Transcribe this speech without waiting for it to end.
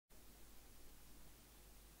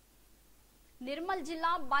నిర్మల్ జిల్లా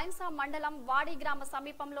బైన్సా మండలం వాడి గ్రామ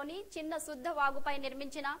సమీపంలోని చిన్న శుద్ధ వాగుపై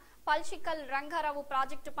నిర్మించిన పల్షికల్ రంగారావు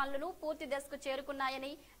ప్రాజెక్టు పనులు పూర్తి దశకు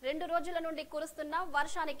చేరుకున్నాయని 2 రోజుల నుండి కురుస్తున్న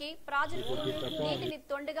వర్షానికి ప్రాజెక్టు నీటిని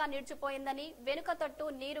తొండగా నిలిచిపోయిందని వెనుకతట్టు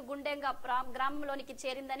నీరు గుండెంగా గ్రామంలోనికి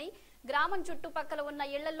చేరిందని గ్రామం చుట్టుపక్కల ఉన్న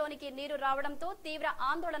ఇళ్లలోనికి నీరు రావడంతో తీవ్ర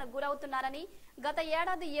ఆందోళన గురవుతున్నారని గత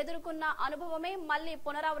ఏడాది ఎదుర్కొన్న అనుభవమే మళ్లీ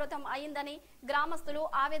పునరావృతం అయిందని గ్రామస్తులు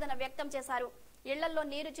ఆవేదన వ్యక్తం చేశారు. ఇళ్లలో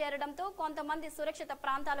నీరు చేరడంతో కొంతమంది సురక్షిత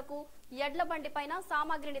ప్రాంతాలకు ఎడ్ల బండిపైన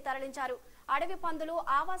సామాగ్రిని తరలించారు. అడవి పందులు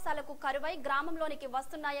ఆవాసాలకు కరువై గ్రామంలోనికి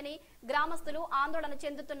వస్తున్నాయని గ్రామస్తులు ఆందోళన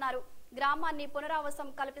చెందుతున్నారు. గ్రామాన్ని పునరావాసం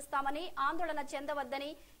కల్పిస్తామని ఆందోళన చెందవద్దని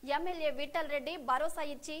ఎమ్మెల్యే విఠల్ రెడ్డి భరోసా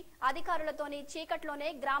ఇచ్చి అధికారులతోని చీకట్లోనే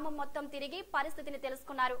గ్రామం మొత్తం తిరిగి పరిస్థితిని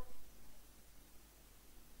తెలుసుకున్నారు.